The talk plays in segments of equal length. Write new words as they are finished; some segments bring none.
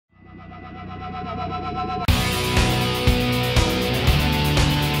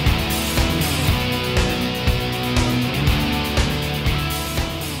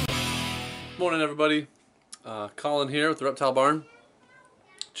morning, everybody. Colin here with the Reptile Barn.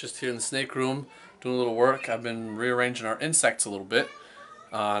 Just here in the snake room doing a little work. I've been rearranging our insects a little bit.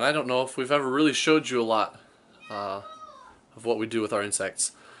 And I don't know if we've ever really showed you a lot of what we do with our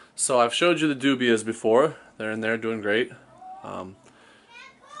insects. So I've showed you the dubias before. They're in there doing great.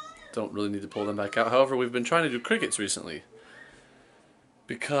 Don't really need to pull them back out. However, we've been trying to do crickets recently.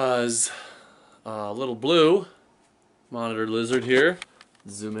 Because little blue monitor lizard here,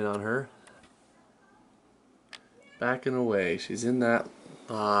 zoom in on her, backing away. She's in that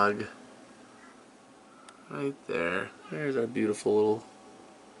log right there. There's our beautiful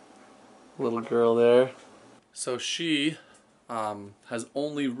little girl there. So she has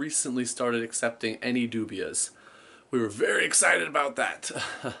only recently started accepting any dubias. We were very excited about that.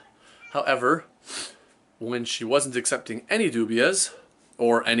 However, when she wasn't accepting any dubias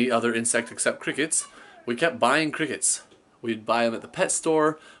or any other insect except crickets, we kept buying crickets. We'd buy them at the pet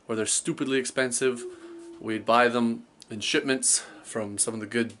store where they're stupidly expensive. We'd buy them in shipments from some of the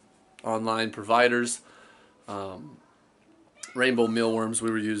good online providers. Rainbow mealworms we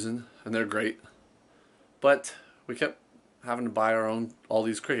were using, and they're great. But we kept having to buy all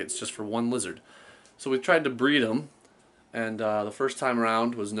these crickets just for one lizard. So we tried to breed them, and the first time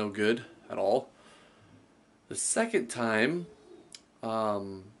around was no good at all. The second time,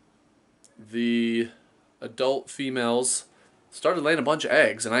 the adult females started laying a bunch of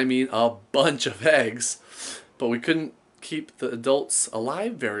eggs, and I mean a bunch of eggs, but we couldn't keep the adults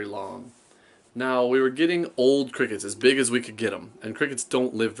alive very long. Now, we were getting old crickets, as big as we could get them, and crickets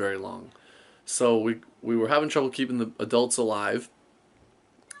don't live very long. So we were having trouble keeping the adults alive.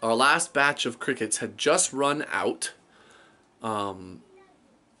 Our last batch of crickets had just run out when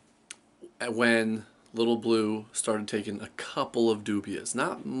Little Blue started taking a couple of dubias.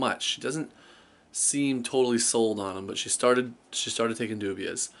 Not much. She doesn't seem totally sold on them, but she started taking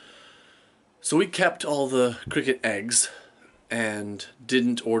dubias. So we kept all the cricket eggs and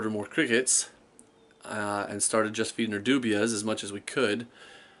didn't order more crickets, and started just feeding her dubias as much as we could.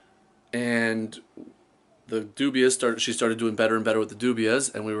 And the dubias she started doing better and better with the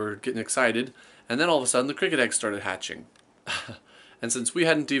dubias, and we were getting excited. And then all of a sudden the cricket eggs started hatching. And since we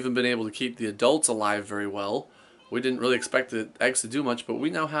hadn't even been able to keep the adults alive very well, we didn't really expect the eggs to do much, but we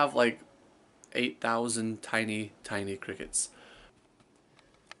now have like 8,000 tiny crickets.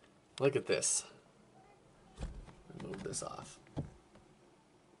 Look at this. Move this off.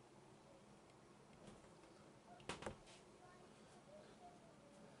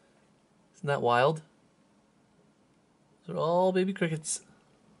 Isn't that wild? Those are all baby crickets.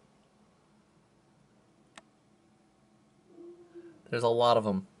 There's a lot of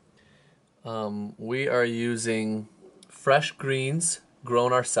them. We are using fresh greens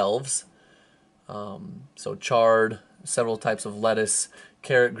grown ourselves. So chard, several types of lettuce,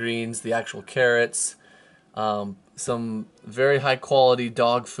 carrot greens, the actual carrots, some very high quality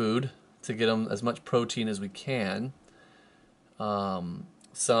dog food to get them as much protein as we can,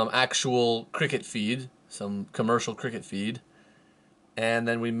 some actual cricket feed, some commercial cricket feed, and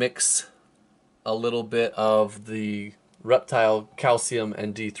then we mix a little bit of the Reptile calcium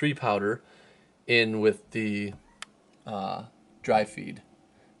and D3 powder in with the dry feed,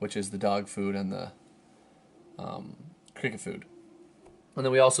 which is the dog food and the cricket food. And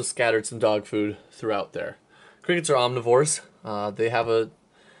then we also scattered some dog food throughout there. Crickets are omnivores. They have a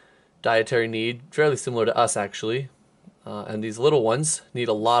dietary need fairly similar to us, actually. And these little ones need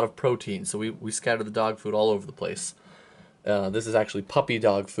a lot of protein, so we scatter the dog food all over the place. This is actually puppy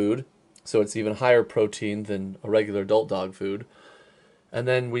dog food, so it's even higher protein than a regular adult dog food. And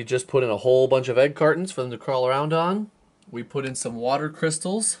then we just put in a whole bunch of egg cartons for them to crawl around on. We put in some water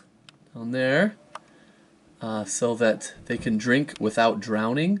crystals down there so that they can drink without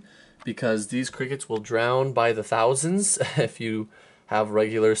drowning, because these crickets will drown by the thousands if you have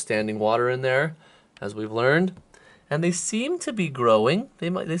regular standing water in there, as we've learned. And they seem to be growing.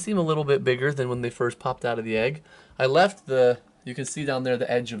 They seem a little bit bigger than when they first popped out of the egg. I left you can see down there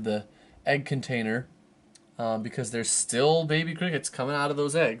the edge of the egg container because there's still baby crickets coming out of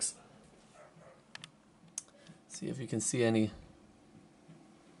those eggs. See if you can see any.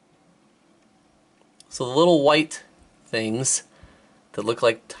 So the little white things that look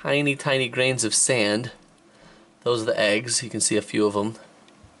like tiny grains of sand, those are the eggs. You can see a few of them.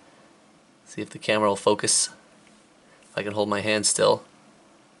 See if the camera will focus. If I can hold my hand still.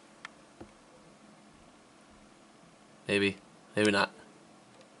 Maybe not.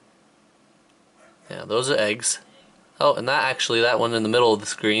 Yeah, those are eggs. Oh, and that one in the middle of the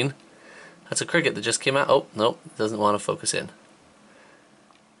screen, that's a cricket that just came out. Oh, nope, it doesn't want to focus in.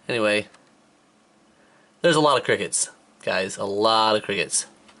 Anyway, there's a lot of crickets, guys, a lot of crickets.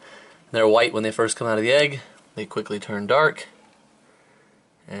 They're white when they first come out of the egg. They quickly turn dark,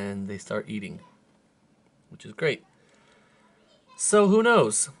 and they start eating, which is great. So who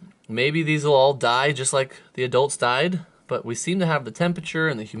knows? Maybe these will all die just like the adults died, but we seem to have the temperature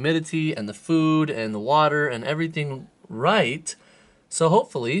and the humidity and the food and the water and everything right. So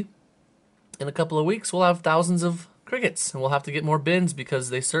hopefully, in a couple of weeks, we'll have thousands of crickets, and we'll have to get more bins because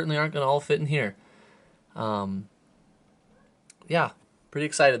they certainly aren't going to all fit in here. Yeah, pretty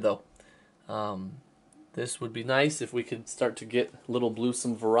excited though. This would be nice if we could start to get little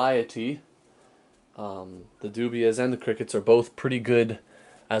bluesome variety. The dubias and the crickets are both pretty good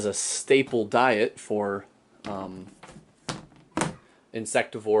as a staple diet for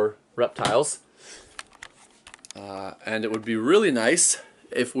insectivore reptiles. And it would be really nice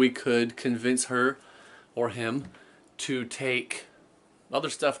if we could convince her or him to take other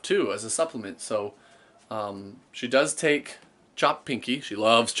stuff too as a supplement. So she does take chopped pinky. She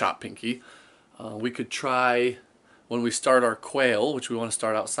loves chopped pinky. We could try, when we start our quail, which we want to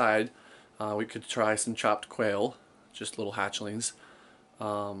start outside, we could try some chopped quail, just little hatchlings.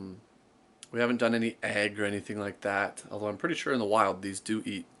 We haven't done any egg or anything like that, although I'm pretty sure in the wild these do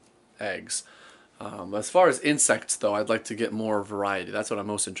eat eggs. As far as insects though, I'd like to get more variety. That's what I'm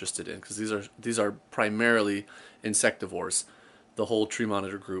most interested in, because these are primarily insectivores, the whole tree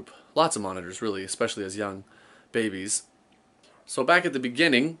monitor group. Lots of monitors really, especially as young babies. So back at the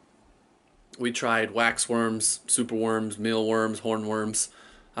beginning, we tried waxworms, superworms, mealworms, hornworms.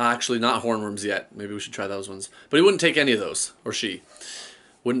 Actually, not hornworms yet. Maybe we should try those ones. But he wouldn't take any of those, or she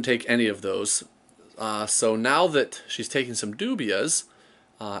wouldn't take any of those. So now that she's taking some dubias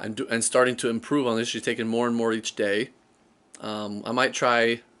and starting to improve on this, she's taking more and more each day. I might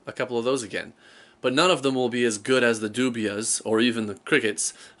try a couple of those again. But none of them will be as good as the dubias or even the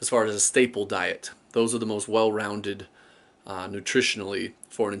crickets as far as a staple diet. Those are the most well-rounded nutritionally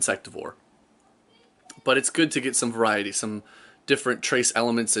for an insectivore. But it's good to get some variety, some different trace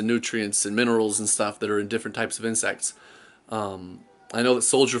elements and nutrients and minerals and stuff that are in different types of insects. I know that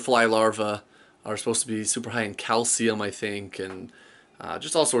soldier fly larvae are supposed to be super high in calcium, I think, and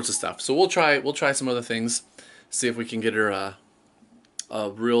just all sorts of stuff. So we'll try some other things, see if we can get her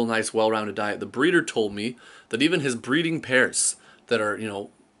a real nice, well-rounded diet. The breeder told me that even his breeding pairs that are,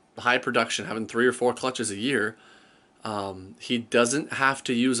 high production, having 3 or 4 clutches a year, he doesn't have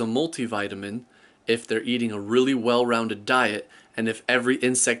to use a multivitamin if they're eating a really well-rounded diet and if every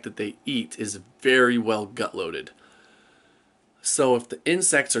insect that they eat is very well gut-loaded. So if the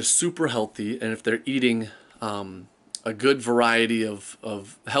insects are super healthy and if they're eating a good variety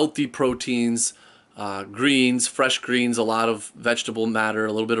of healthy proteins, greens, fresh greens, a lot of vegetable matter,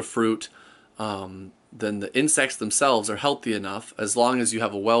 a little bit of fruit, then the insects themselves are healthy enough, as long as you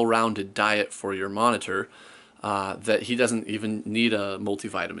have a well-rounded diet for your monitor, that he doesn't even need a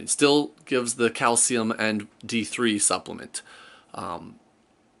multivitamin. Still gives the calcium and D3 supplement,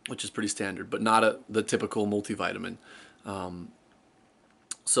 which is pretty standard, but not the typical multivitamin.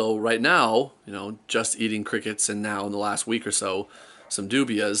 So right now, just eating crickets, and now in the last week or so, some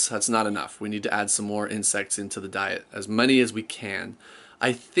dubias, that's not enough. We need to add some more insects into the diet, as many as we can.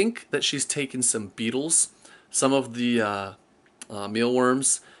 I think that she's taken some beetles. Some of the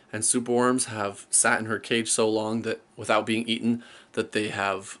mealworms and superworms have sat in her cage so long that, without being eaten, that they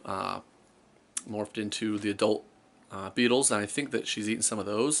have morphed into the adult beetles, and I think that she's eaten some of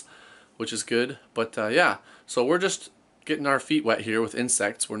those, which is good. But yeah, so we're just getting our feet wet here with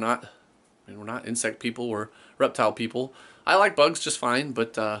insects. We're not insect people, we're reptile people. I like bugs just fine,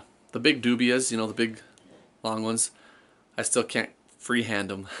 but the big dubias, the big long ones, I still can't freehand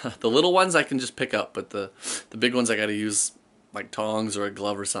them. The little ones I can just pick up, but the big ones I gotta use like tongs or a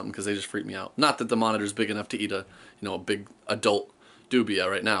glove or something, because they just freak me out. Not that the monitor's big enough to eat a big adult dubia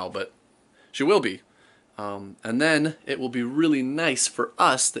right now, but she will be. And then it will be really nice for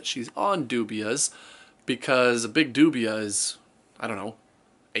us that she's on dubias, because a big dubia is, I don't know,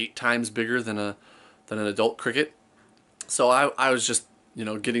 8 times bigger than an adult cricket. So I was just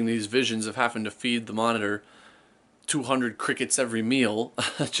getting these visions of having to feed the monitor 200 crickets every meal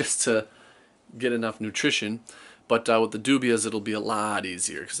just to get enough nutrition. But with the dubias, it'll be a lot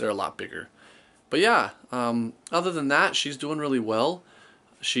easier because they're a lot bigger. But yeah, other than that, she's doing really well.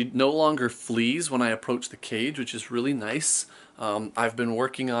 She no longer flees when I approach the cage, which is really nice. I've been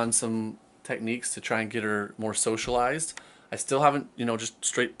working on some techniques to try and get her more socialized. I still haven't, just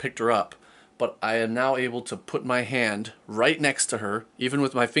straight picked her up, but I am now able to put my hand right next to her, even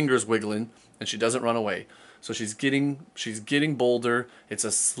with my fingers wiggling, and she doesn't run away. So she's getting bolder. It's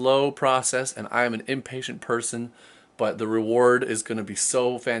a slow process, and I am an impatient person, but the reward is going to be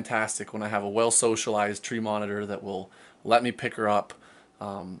so fantastic when I have a well-socialized tree monitor that will let me pick her up.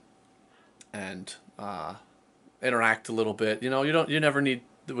 and interact a little bit. You never need,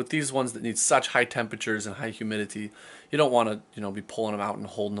 with these ones that need such high temperatures and high humidity, you don't want to be pulling them out and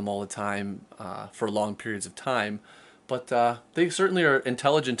holding them all the time for long periods of time. But they certainly are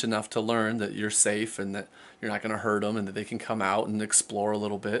intelligent enough to learn that you're safe and that you're not going to hurt them and that they can come out and explore a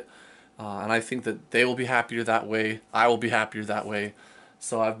little bit. And I think that they will be happier that way. I will be happier that way.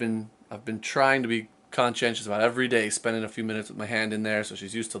 So I've been trying to be conscientious about every day spending a few minutes with my hand in there so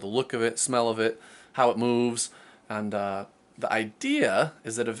she's used to the look of it, smell of it, how it moves. And the idea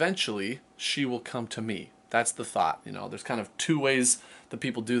is that eventually she will come to me. That's the thought. There's kind of two ways that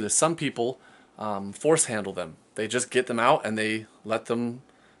people do this. Some people force handle them. They just get them out and they let them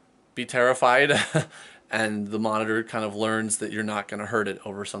be terrified and the monitor kind of learns that you're not going to hurt it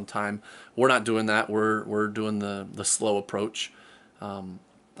over some time. We're not doing that. We're doing the slow approach.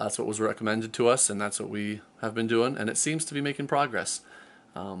 That's what was recommended to us, and that's what we have been doing, and it seems to be making progress.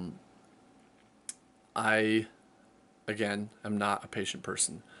 I, again, am not a patient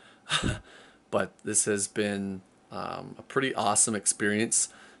person, but this has been a pretty awesome experience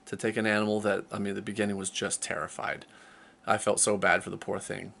to take an animal that, the beginning was just terrified. I felt so bad for the poor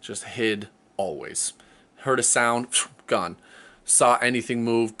thing. Just hid always. Heard a sound, gone. Saw anything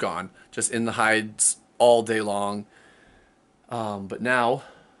move, gone. Just in the hides all day long. But now,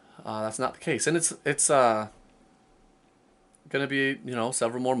 that's not the case. And it's going to be,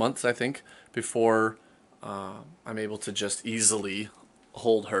 several more months, I think, before I'm able to just easily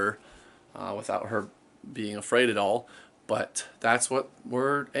hold her without her being afraid at all. But that's what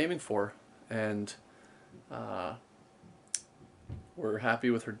we're aiming for. And we're happy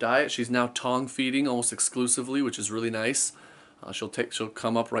with her diet. She's now tongue feeding almost exclusively, which is really nice. She'll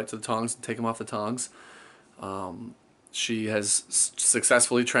come up right to the tongs and take them off the tongs. She has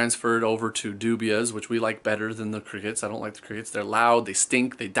successfully transferred over to dubias, which we like better than the crickets. I don't like the crickets. They're loud, they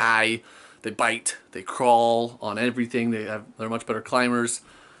stink, they die, they bite, they crawl on everything. They're much better climbers.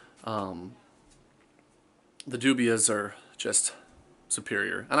 The dubias are just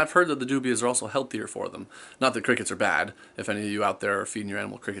superior. And I've heard that the dubias are also healthier for them. Not that crickets are bad. If any of you out there are feeding your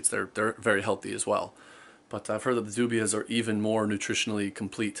animal crickets, they're very healthy as well. But I've heard that the dubias are even more nutritionally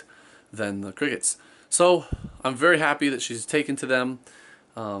complete than the crickets. So I'm very happy that she's taken to them.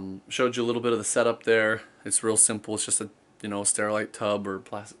 Showed you a little bit of the setup there. It's real simple. It's just a sterilite tub or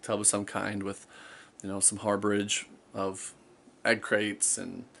plastic tub of some kind with some harborage of egg crates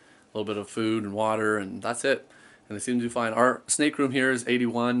and a little bit of food and water, and that's it. And they seem to do fine. Our snake room here is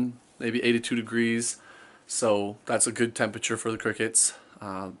 81, maybe 82 degrees, so that's a good temperature for the crickets.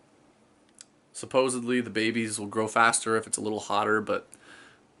 Supposedly the babies will grow faster if it's a little hotter, but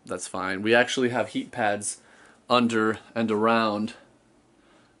that's fine. We actually have heat pads under and around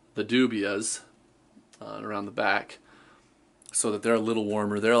the dubias, around the back, so that they're a little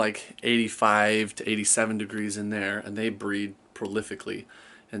warmer. They're like 85 to 87 degrees in there, and they breed prolifically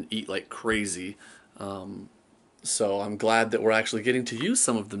and eat like crazy. So I'm glad that we're actually getting to use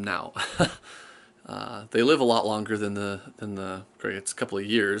some of them now. They live a lot longer than the crickets, a couple of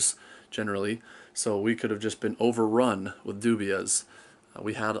years generally. So we could have just been overrun with dubias.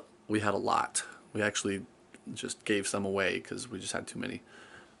 We had a lot. We actually just gave some away because we just had too many.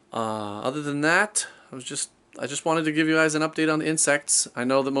 Other than that, I just wanted to give you guys an update on the insects. I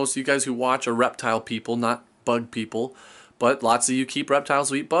know that most of you guys who watch are reptile people, not bug people, but lots of you keep reptiles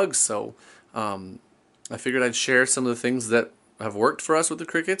who eat bugs. So I figured I'd share some of the things that have worked for us with the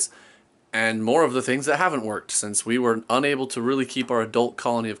crickets and more of the things that haven't worked, since we were unable to really keep our adult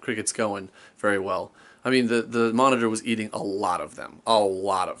colony of crickets going very well. I mean, the monitor was eating a lot of them. A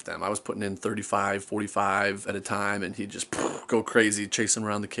lot of them. I was putting in 35, 45 at a time, and he'd just go crazy, chasing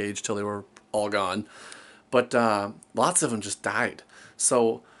around the cage till they were all gone. But lots of them just died.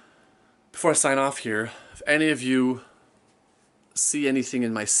 So before I sign off here, if any of you see anything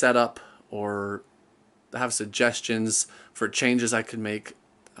in my setup or have suggestions for changes I could make,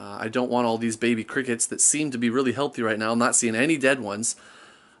 I don't want all these baby crickets that seem to be really healthy right now. I'm not seeing any dead ones.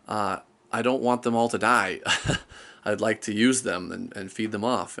 I don't want them all to die. I'd like to use them and feed them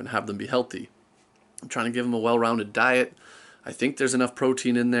off and have them be healthy. I'm trying to give them a well-rounded diet. I think there's enough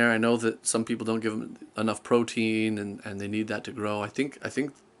protein in there. I know that some people don't give them enough protein and they need that to grow. I think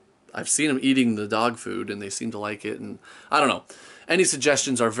I've seen them eating the dog food and they seem to like it. And I don't know. Any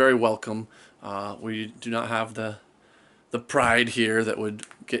suggestions are very welcome. We do not have the pride here that would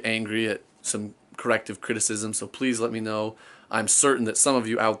get angry at some corrective criticism, so please let me know. I'm certain that some of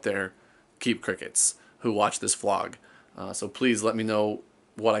you out there keep crickets who watch this vlog, so please let me know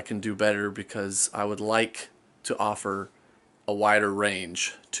what I can do better, because I would like to offer a wider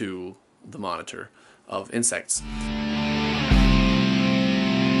range to the monitor of insects.